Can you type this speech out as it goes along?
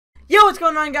Yo, what's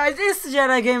going on, guys? It's the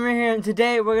Jedi Gamer here, and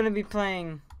today we're gonna be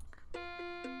playing.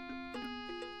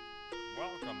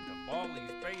 Welcome to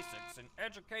Baldi's Basics in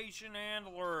Education and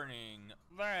Learning.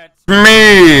 That's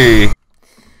me.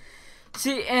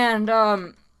 See, and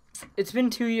it's been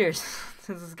 2 years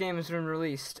since this game has been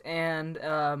released, and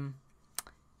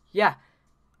yeah,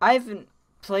 I haven't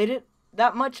played it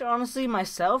that much, honestly,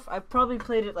 myself. I've probably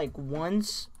played it like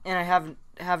once, and I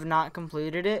have not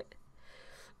completed it.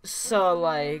 So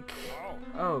like,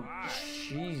 oh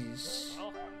jeez,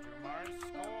 welcome to my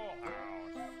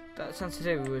schoolhouse. that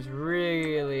sensitivity was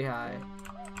really high.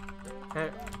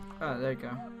 Oh, there you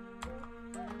go.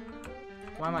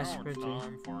 Why am I sprinting? Now it's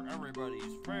time for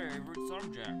everybody's favorite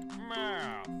subject,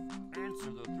 math. Answer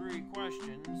the 3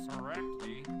 questions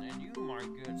correctly, and you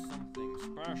might get something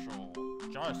special.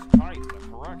 Just type the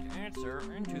correct answer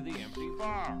into the empty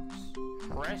box.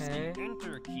 Press the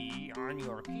Enter key on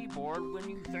your keyboard when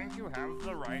you think you have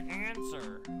the right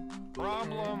answer.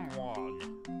 Problem 1.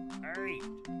 8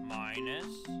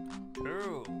 minus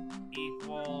 2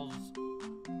 equals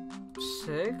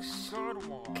 6. good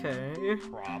one. Okay.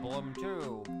 Problem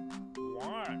 2.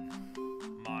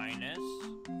 1 minus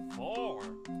 4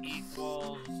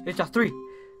 equals... It's a 3.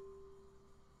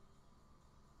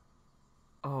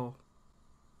 Oh.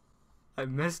 I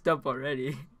messed up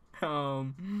already. Oh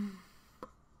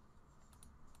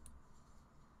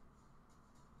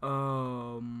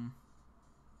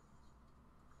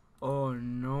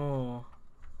no.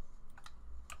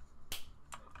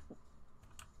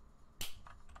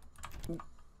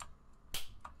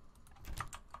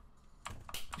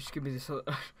 Just give me this.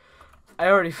 I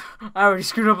already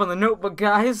screwed up on the notebook,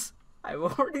 guys. I've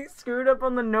already screwed up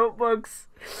on the notebooks.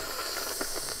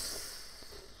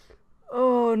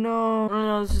 Oh no.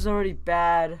 No, this is already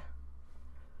bad.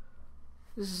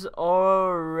 This is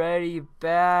already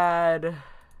bad.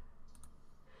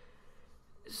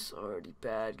 This is already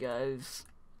bad, guys.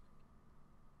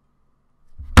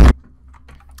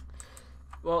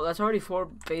 Well, that's already 4,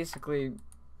 basically.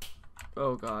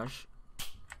 Oh gosh.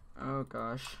 Oh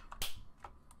gosh.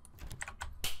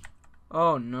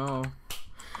 Oh no.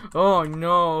 Oh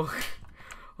no.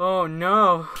 Oh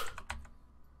no.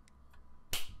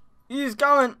 He's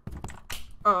coming.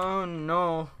 Oh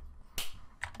no.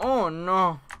 Oh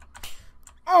no.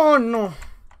 Oh no.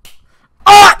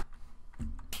 Ah!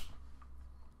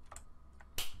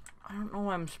 I don't know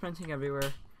why I'm sprinting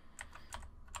everywhere.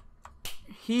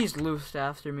 He's loosed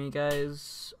after me,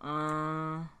 guys.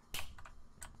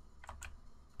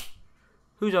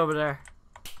 Who's over there?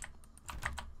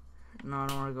 No, I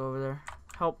don't want to go over there.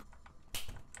 Help.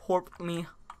 Horp me.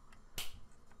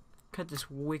 Cut this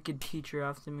wicked teacher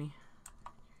after me.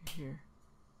 Here.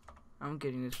 I'm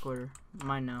getting this quarter.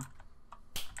 Mine now.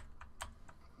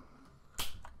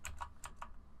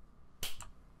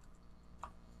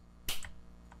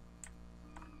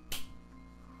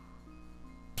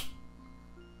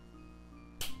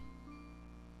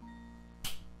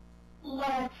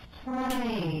 Let's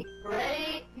play.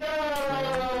 Ready?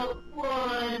 Go!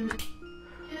 1,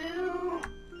 2,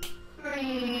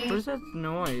 3. What is that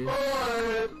noise?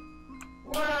 4.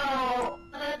 Wow!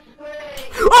 Let's play.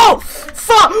 Oh!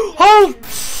 Fuck! Oh!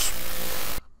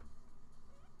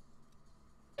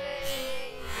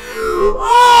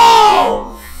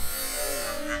 Oh!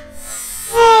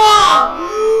 Fuck!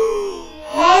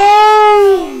 Oh!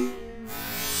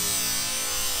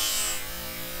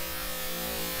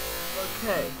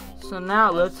 Okay, so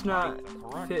now let's not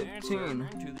 15.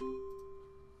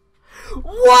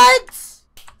 What?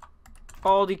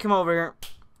 Baldi, come over here.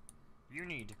 You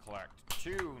need to collect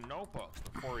 2 notebooks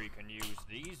before you can use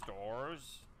these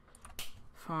doors.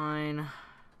 Fine.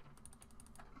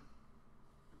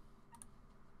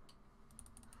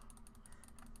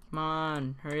 Come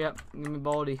on, hurry up. Give me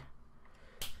Baldi.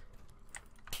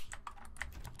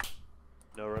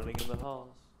 No running in the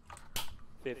halls.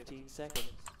 15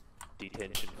 seconds.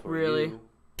 Detention for Really? you.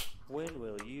 When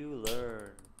will you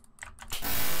learn?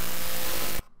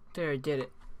 There, I did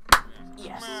it.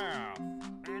 Yes. Math.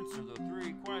 Answer the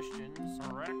 3 questions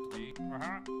correctly.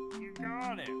 You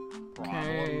got it.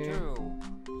 Okay. Problem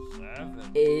 2.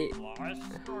 7 8. plus.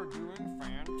 You're doing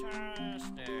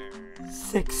fantastic.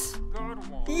 6. Good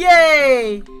one.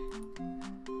 Yay!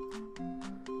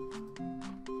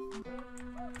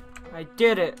 I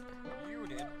did it. You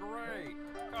did great.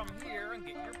 Come here and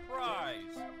get your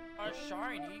prize. A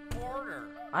shiny quarter.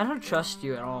 I don't trust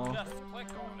you at all. Just click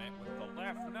on it with the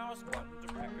left mouse button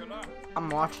to pick it up. I'm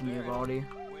watching you, Baldi.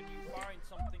 When you find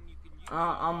something you can use.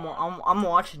 I'm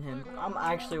watching him. I'm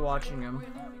actually watching him.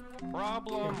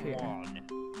 Problem Here. 1.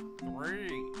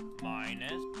 3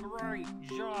 minus. Great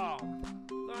job.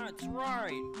 That's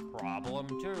right. Problem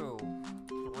 2.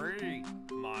 3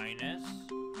 minus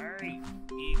 8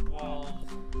 equals...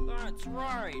 That's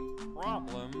right.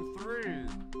 Problem 3.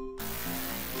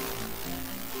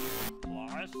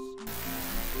 Plus...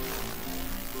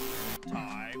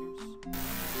 times...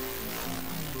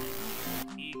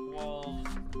 equals...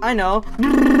 I know.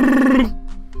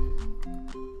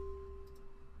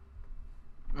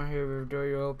 I hear the door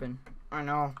you open. I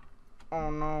know. Oh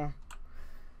no.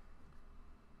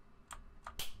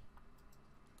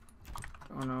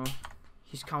 Oh no.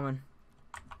 He's coming.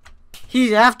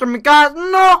 He's after me, guys.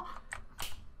 No!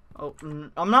 Oh,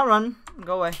 I'm not running.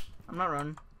 Go away. I'm not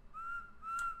running.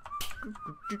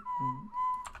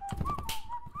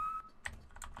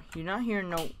 You're not here,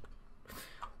 no.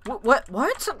 What?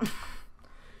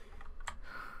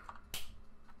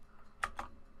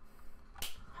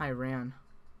 I ran.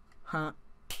 Huh?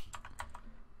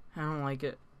 I don't like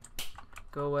it.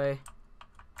 Go away.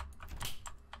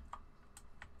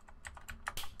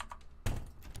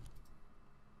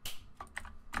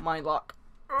 My lock.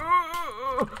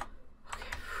 Okay.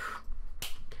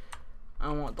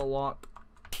 I want the lock.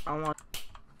 I want...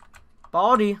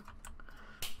 Baldi.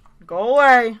 Go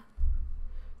away.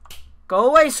 Go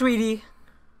away, sweetie.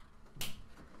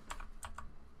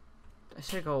 I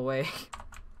said go away.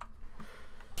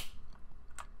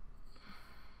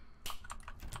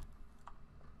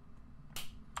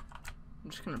 I'm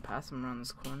just gonna pass him around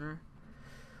this corner.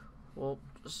 Well,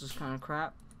 this is kind of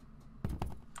crap.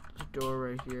 There's a door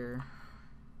right here.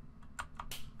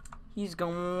 He's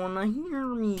gonna hear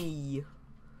me.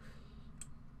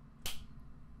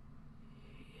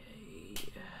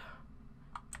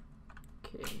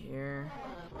 Okay, here.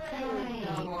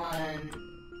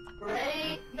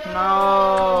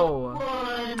 No.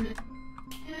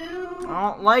 I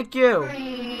don't like you.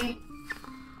 3,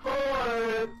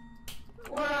 4.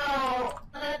 Wow,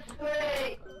 that's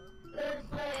great. That's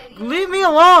great. Leave me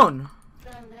alone.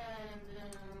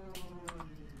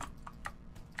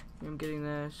 I'm getting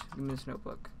this. Give me this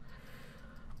notebook.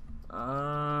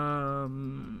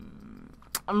 I'm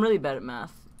really bad at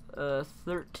math.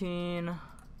 13,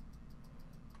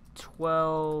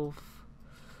 12.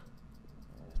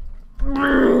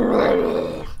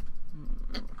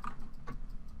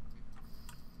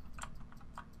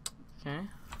 Okay.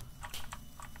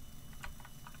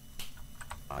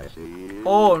 I see you.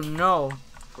 Oh no.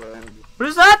 Friend. What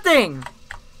is that thing?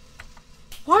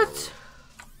 What?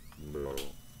 No.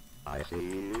 I see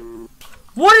you.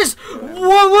 What is? What? No!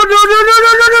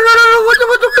 What the?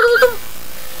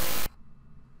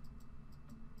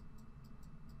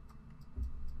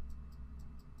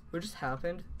 What just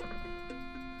happened?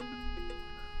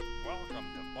 Welcome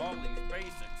to Baldi's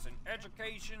Basics in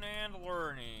Education and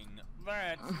Learning.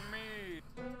 That's me.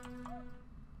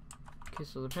 Okay,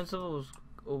 so the principal was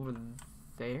over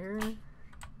there.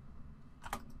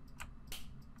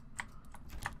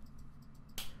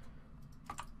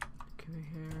 Come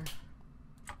here.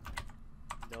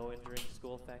 No entering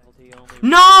school faculty only.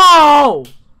 No!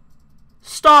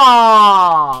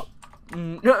 Stop!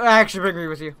 No, I actually agree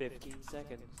with you. 15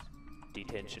 seconds.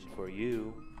 Detention for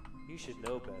you. You should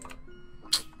know better.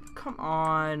 Come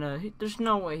on. There's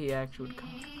no way he actually would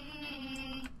come.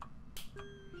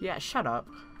 Yeah, shut up.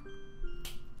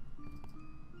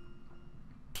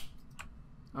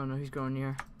 Oh no, he's going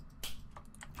near.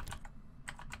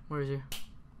 Where is he?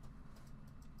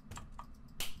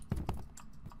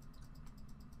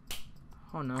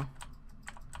 Oh no.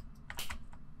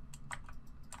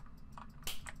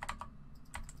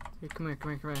 Here, come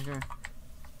here.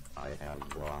 I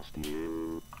have lost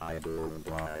you. I don't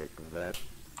like that.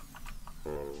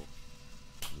 Oh,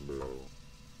 no.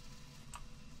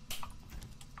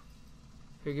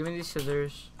 Here, give me these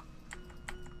scissors.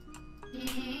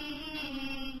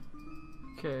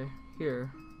 Okay,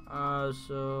 here.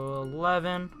 So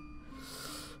 11.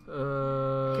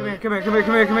 Come here.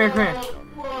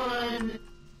 1,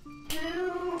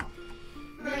 2,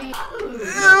 3.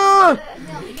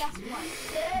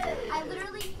 I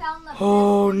literally found the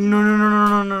Oh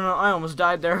no! I almost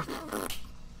died there.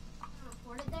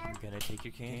 reported there. Gonna take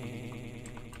your candy.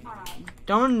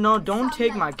 Alright. Don't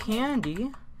take my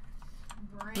candy.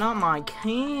 Not my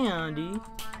candy.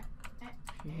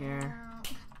 Here.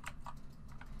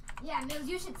 Yeah, Mills,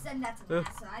 you should send that to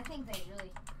NASA. I think they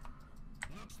really.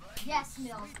 Yes,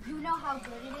 Mills. You know how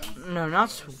good it is. No, not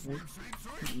sweeping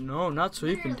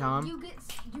Literally, time. You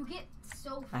get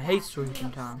so. I hate fast. You get sweeping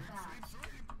up so time. fast.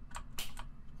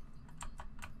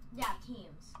 Yeah,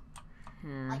 teams.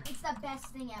 Here. Like it's the best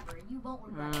thing ever. You won't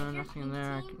regret it. If you're Nothing pink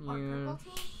there I team can or purple use.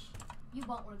 team, you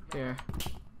won't regret Here.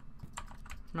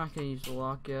 I'm not gonna use the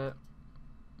lock yet. it.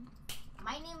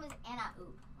 My name is Anna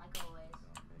Oop, like always.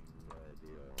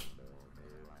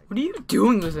 What are you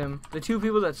doing with him? The two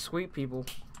people that sweep people.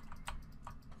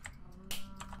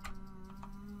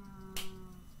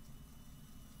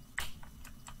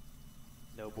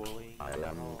 No bullying. I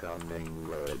am coming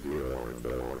with your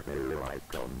door. Here I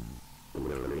come.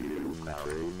 Will you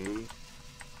marry me?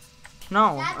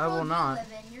 No, That's I will where you not.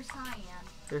 live in, you're cyan.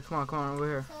 Here, come on, over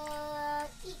here.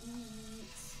 Eat.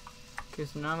 Okay,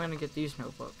 so now I'm gonna get these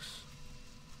notebooks.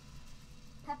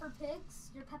 Pepper Pigs?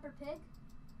 You're Pepper Pig?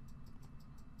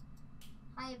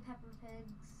 Hi, Pepper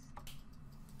Pigs.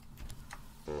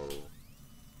 Oh,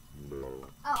 no.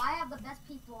 Oh, I have the best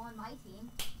people on my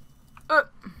team.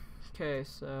 Okay,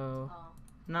 so Oh.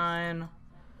 9.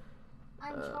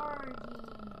 I'm charging.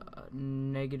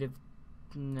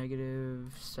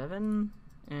 -7,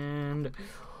 and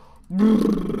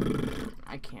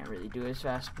I can't really do it as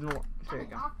fast. But no, there I'm you an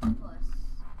go. octopus.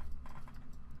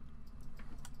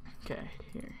 Okay,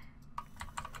 here.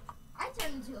 I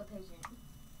turned into a pigeon.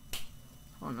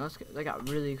 Oh no, that's good. They got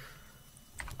really.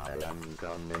 I am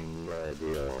coming with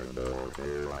your door.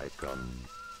 Here I come.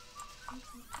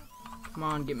 Come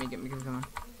on, get me, come on.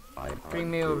 I Bring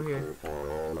me over here. For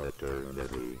all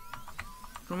eternity.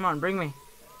 Come on, bring me.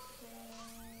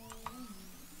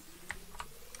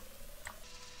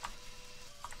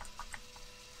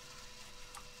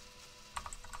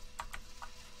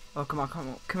 Oh, come on.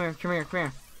 Come here.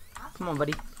 Come on,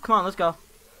 buddy. Come on, let's go.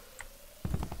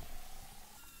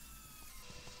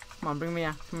 Come on, bring me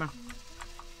out. Come on.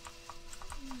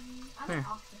 I'm Here. an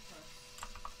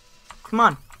octopus. Come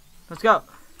on. Let's go.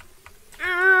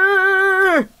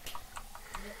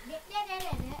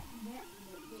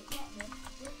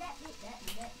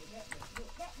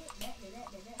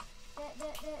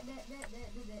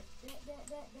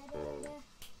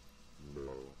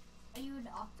 No. Are you an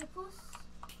octopus?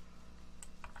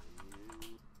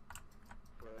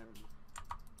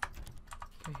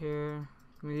 Okay, here.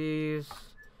 Give me these.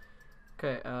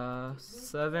 Okay,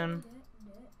 7.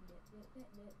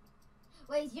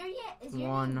 Wait, is your name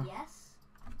 1. Yes?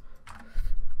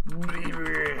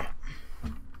 Okay,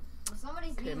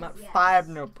 Somebody's name my is Yes. 5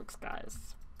 notebooks,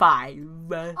 guys.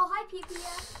 5. Oh, hi,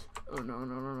 PPS. Oh,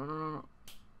 no.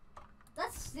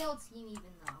 That's still team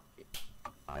even though.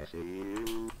 I see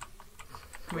you.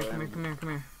 Come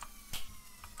here.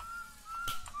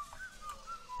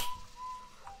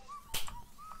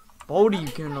 Baldi, you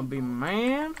gonna be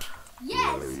man?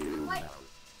 Yes! Wait.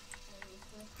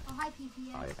 Oh, hi, I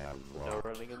PPS. have No lost.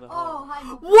 running in the Oh, hall. hi,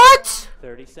 Mo. What?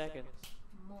 30 seconds.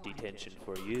 Detention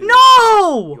for you.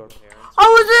 No! Your parents. I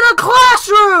was in a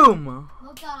classroom!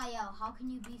 Look.io, how can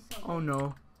you be so Oh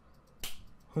no.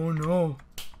 Oh no.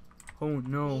 Oh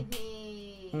no.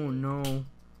 Baby. Oh no.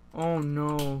 Oh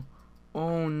no.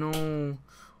 Oh no.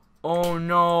 Oh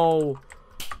no.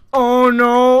 Oh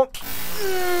no.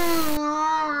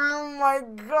 Oh my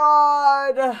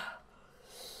god.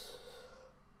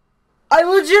 I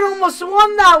legit almost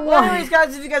won that one. Anyways,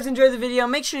 guys, if you guys enjoyed the video,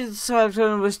 make sure to subscribe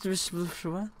to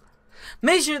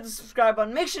make sure to subscribe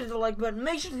button, make sure to the like button,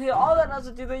 make sure to hit all that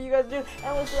other stuff that you guys do,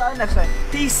 and we'll see you all next time.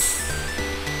 Peace.